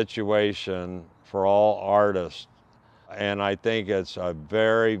situation for all artists. And I think it's a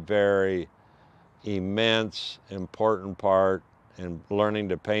very, very immense, important part in learning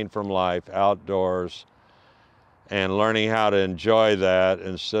to paint from life outdoors, and learning how to enjoy that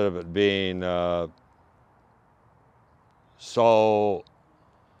instead of it being so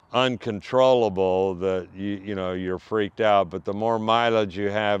uncontrollable that you know, you're freaked out. But the more mileage you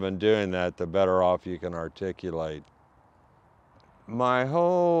have in doing that, the better off you can articulate. My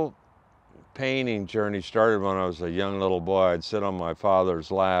whole painting journey started when I was a young little boy. I'd sit on my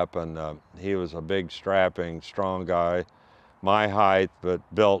father's lap, and he was a big, strapping, strong guy, my height, but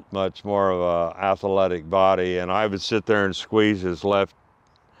built much more of a athletic body. And I would sit there and squeeze his left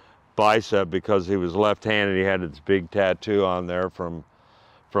bicep because he was left-handed. He had this big tattoo on there from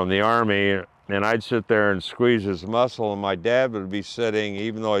the Army, and I'd sit there and squeeze his muscle, and my dad would be sitting,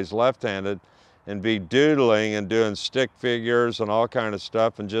 even though he's left-handed, and be doodling and doing stick figures and all kind of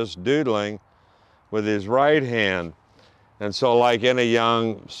stuff, and just doodling with his right hand. And so, like any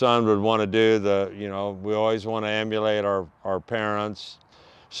young son would want to do, you know, we always want to emulate our parents.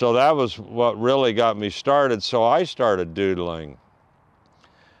 So that was what really got me started. So I started doodling,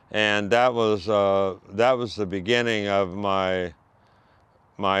 and that was the beginning of my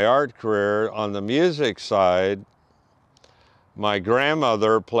art career. On the music side, my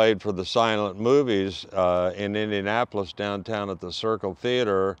grandmother played for the silent movies in Indianapolis, downtown at the Circle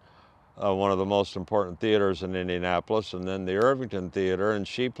Theater, one of the most important theaters in Indianapolis, and then the Irvington Theater, and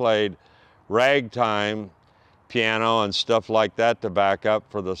she played ragtime piano and stuff like that to back up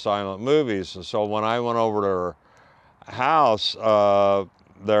for the silent movies. And so when I went over to her house,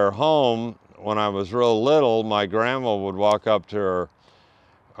 their home, when I was real little, my grandma would walk up to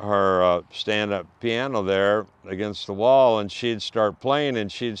her stand-up piano there against the wall, and she'd start playing,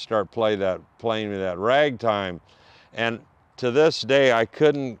 and she'd start playing me that ragtime. And to this day, I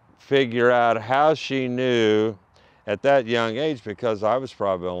couldn't figure out how she knew at that young age, because I was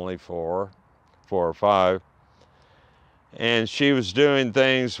probably only four or five. And she was doing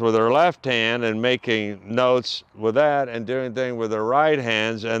things with her left hand and making notes with that and doing things with her right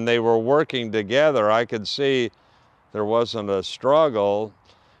hands, and they were working together. I could see there wasn't a struggle,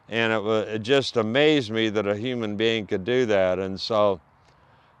 and it just amazed me that a human being could do that. And so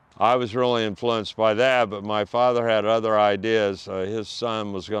I was really influenced by that, but my father had other ideas. His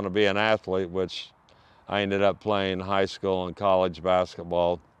son was going to be an athlete, which I ended up playing high school and college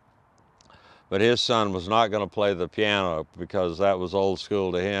basketball. But his son was not going to play the piano, because that was old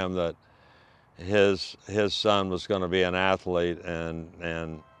school to him, that his son was going to be an athlete,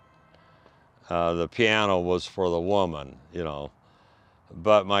 and the piano was for the woman, you know.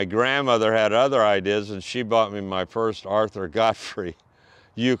 But my grandmother had other ideas, and she bought me my first Arthur Godfrey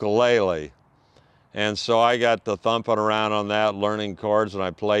ukulele. And so I got to thumping around on that, learning chords, and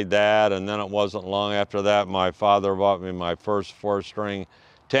I played that. And then it wasn't long after that, my father bought me my first 4-string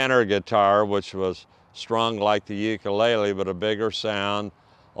tenor guitar, which was strung like the ukulele, but a bigger sound,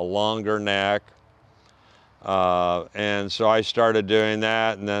 a longer neck. And so I started doing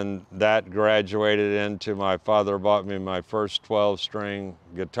that, and then that graduated into my father bought me my first 12-string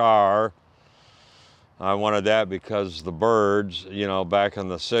guitar. I wanted that because the Byrds, you know, back in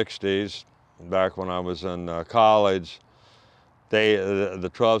the 60s, back when I was in college,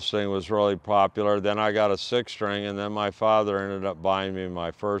 the 12-string was really popular. Then I got a 6-string, and then my father ended up buying me my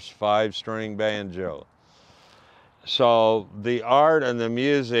first 5-string banjo. So the art and the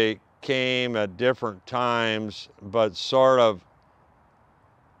music came at different times, but sort of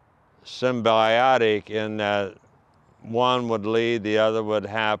symbiotic in that one would lead, the other would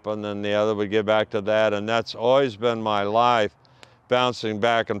happen, and the other would get back to that. And that's always been my life, bouncing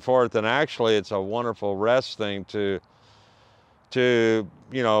back and forth. And actually, it's a wonderful rest thing to you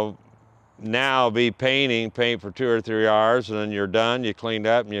know, now be paint for 2 or 3 hours, and then you're done, you cleaned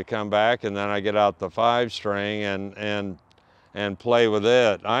up, and you come back, and then I get out the 5-string and play with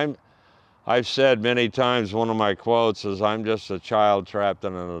it. I've said many times, one of my quotes is, I'm just a child trapped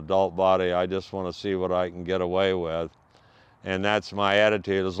in an adult body. I just want to see what I can get away with. And that's my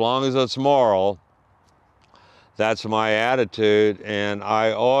attitude. As long as it's moral, that's my attitude, and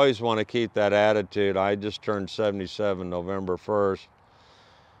I always want to keep that attitude. I just turned 77 November 1st,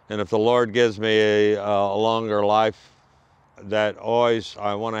 and if the Lord gives me a longer life, that always,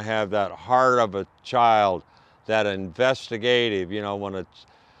 I want to have that heart of a child, that investigative, you know,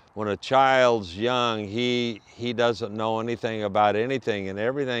 when a child's young, he doesn't know anything about anything, and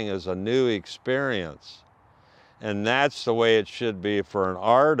everything is a new experience. And that's the way it should be for an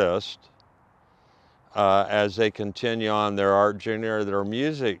artist as they continue on their art journey or their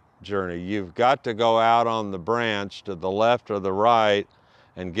music journey. You've got to go out on the branch to the left or the right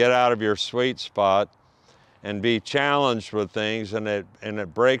and get out of your sweet spot and be challenged with things, and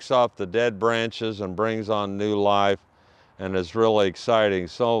it breaks off the dead branches and brings on new life, and it's really exciting.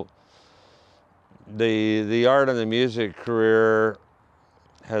 So the art and the music career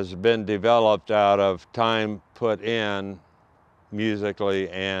has been developed out of time put in musically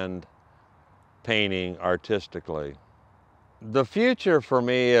and painting artistically. The future for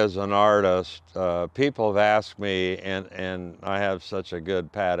me as an artist, people have asked me, and I have such a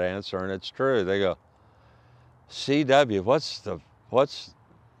good pat answer, and it's true. They go, CW,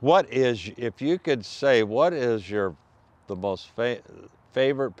 what is, if you could say, what is the most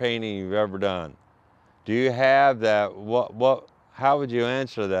favorite painting you've ever done? Do you have that? How would you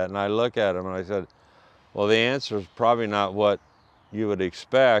answer that? And I look at them and I said, well, the answer is probably not what you would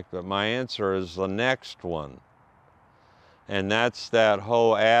expect, but my answer is the next one. And that's that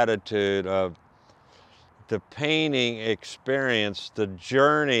whole attitude of the painting experience, the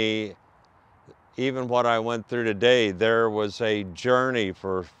journey. Even what I went through today, there was a journey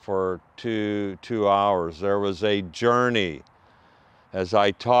for two hours. There was a journey as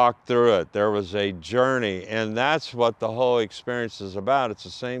I talked through it. There was a journey, and that's what the whole experience is about. It's the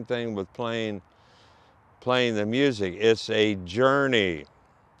same thing with playing the music. It's a journey.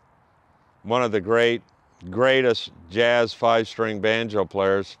 One of the greatest jazz 5-string banjo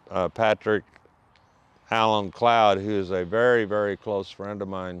players, Patrick Allen Cloud, who is a very, very close friend of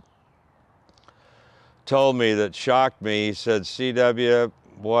mine, told me, that shocked me. He said, CW,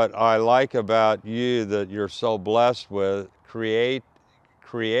 what I like about you that you're so blessed with,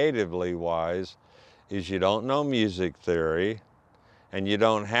 creatively wise, is you don't know music theory, and you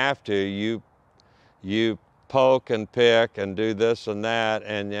don't have to. You poke and pick and do this and that,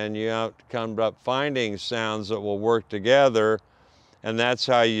 and then you come up finding sounds that will work together, and that's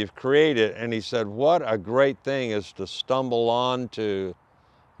how you've created. And he said, what a great thing is to stumble on to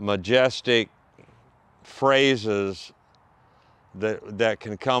majestic phrases that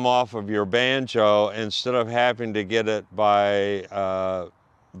can come off of your banjo instead of having to get it by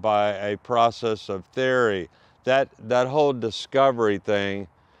a process of theory. That whole discovery thing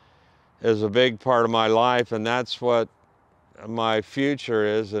is a big part of my life, and that's what my future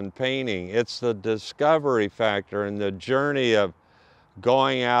is in painting. It's the discovery factor and the journey of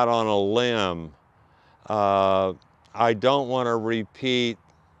going out on a limb. I don't want to repeat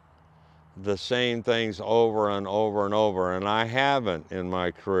the same things over and over and over, and I haven't in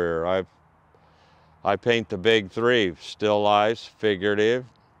my career. I paint the big three: still lifes, figurative,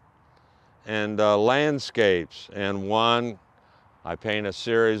 and landscapes. And I paint a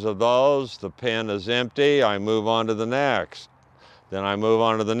series of those, the pen is empty, I move on to the next. Then I move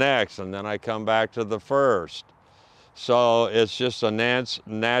on to the next, and then I come back to the first. So it's just a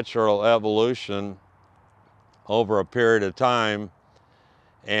natural evolution over a period of time,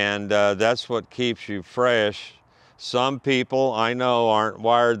 and that's what keeps you fresh. Some people I know aren't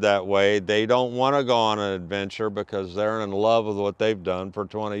wired that way. They don't want to go on an adventure because they're in love with what they've done for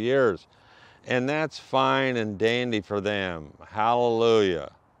 20 years. And that's fine and dandy for them. Hallelujah.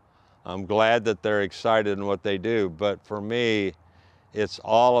 I'm glad that they're excited in what they do. But for me, it's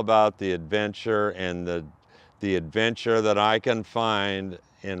all about the adventure, and the adventure that I can find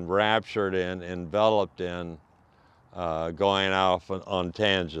enraptured in, enveloped in, going off on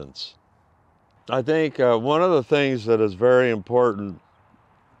tangents. I think one of the things that is very important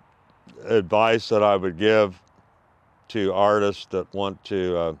advice that I would give to artists that want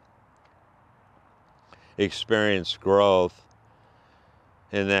to experience growth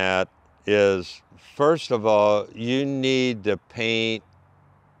in that is, first of all, you need to paint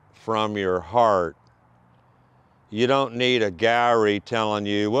from your heart. You don't need a gallery telling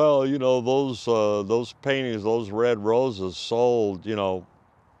you, well, you know, those paintings, those red roses sold, you know,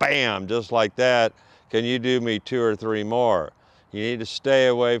 bam, just like that. Can you do me 2 or 3 more? You need to stay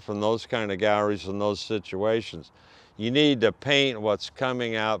away from those kind of galleries and those situations. You need to paint what's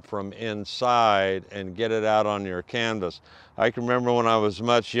coming out from inside and get it out on your canvas. I can remember when I was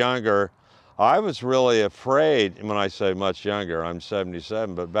much younger, I was really afraid. When I say much younger, I'm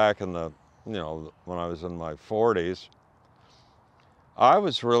 77, but back in the, you know, when I was in my 40s, I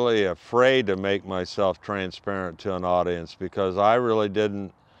was really afraid to make myself transparent to an audience because I really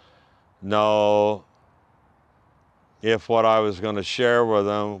didn't know if what I was going to share with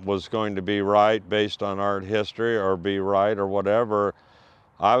them was going to be right based on art history or be right or whatever.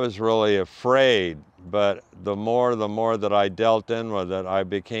 I was really afraid, but the more that I dealt in with it, I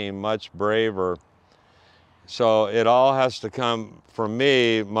became much braver. So it all has to come from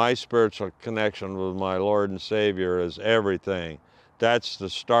me. My spiritual connection with my Lord and Savior is everything. That's the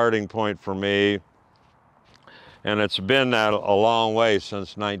starting point for me, and it's been that a long way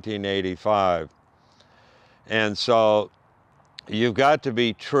since 1985. And so you've got to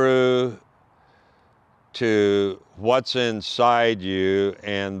be true to what's inside you,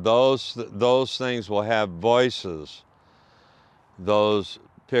 and those things will have voices. Those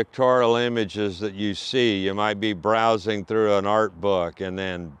pictorial images that you see, you might be browsing through an art book and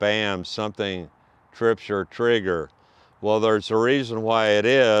then bam, something trips your trigger. Well, there's a reason why it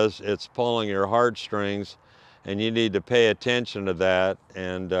is. It's pulling your heartstrings, and you need to pay attention to that.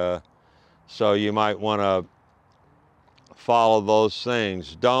 And so you might want to follow those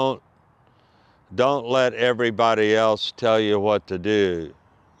things. Don't let everybody else tell you what to do.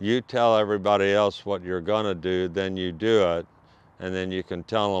 You tell everybody else what you're going to do, then you do it, and then you can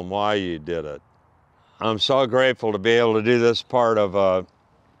tell them why you did it. I'm so grateful to be able to do this part of a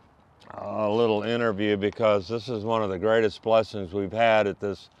little interview, because this is one of the greatest blessings we've had at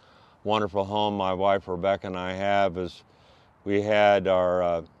this wonderful home my wife Rebecca and I have. Is we had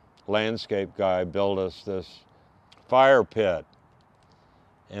our landscape guy build us this fire pit,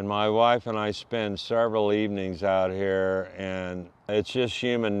 and my wife and I spend several evenings out here, and it's just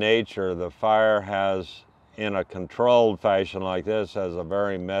human nature. The fire has, in a controlled fashion like this, has a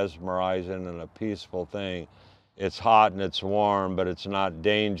very mesmerizing and a peaceful thing. It's hot and it's warm, but it's not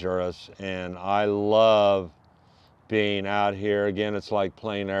dangerous, and I love being out here. Again, it's like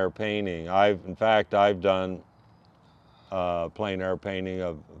plein air painting. In fact, I've done plein air painting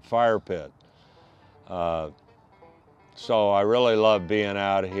of fire pit. So I really love being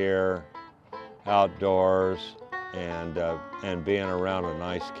out here, outdoors, and being around a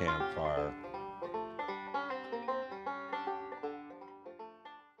nice campfire.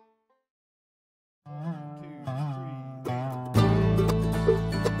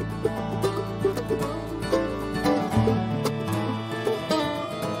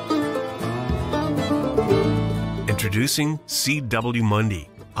 Introducing C.W. Mundy,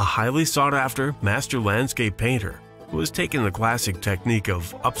 a highly sought-after master landscape painter who has taken the classic technique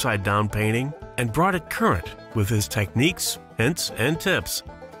of upside-down painting and brought it current with his techniques, hints, and tips.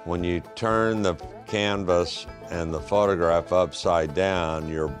 When you turn the canvas and the photograph upside down,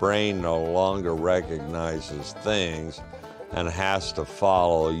 your brain no longer recognizes things and has to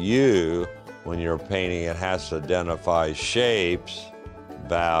follow you. When you're painting, it has to identify shapes,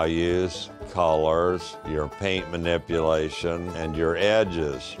 values, colors, your paint manipulation, and your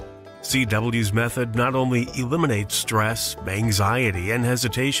edges. CW's method not only eliminates stress, anxiety, and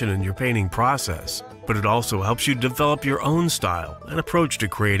hesitation in your painting process, but it also helps you develop your own style and approach to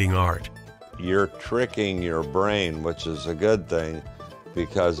creating art. You're tricking your brain, which is a good thing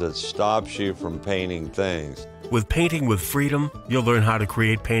because it stops you from painting things. With Painting with Freedom, you'll learn how to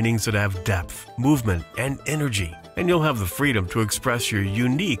create paintings that have depth, movement, and energy, and you'll have the freedom to express your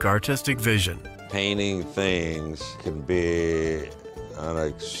unique artistic vision. Painting things can be an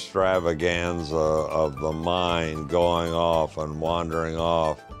extravaganza of the mind, going off and wandering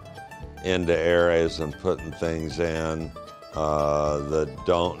off into areas and putting things in that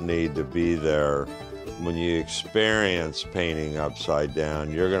don't need to be there. When you experience painting upside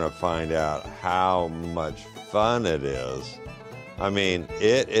down, you're going to find out how much fun it is. I mean,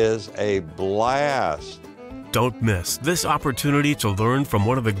 it is a blast. Don't miss this opportunity to learn from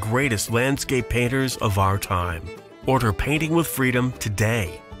one of the greatest landscape painters of our time. Order Painting with Freedom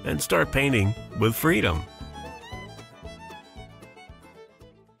today and start painting with freedom.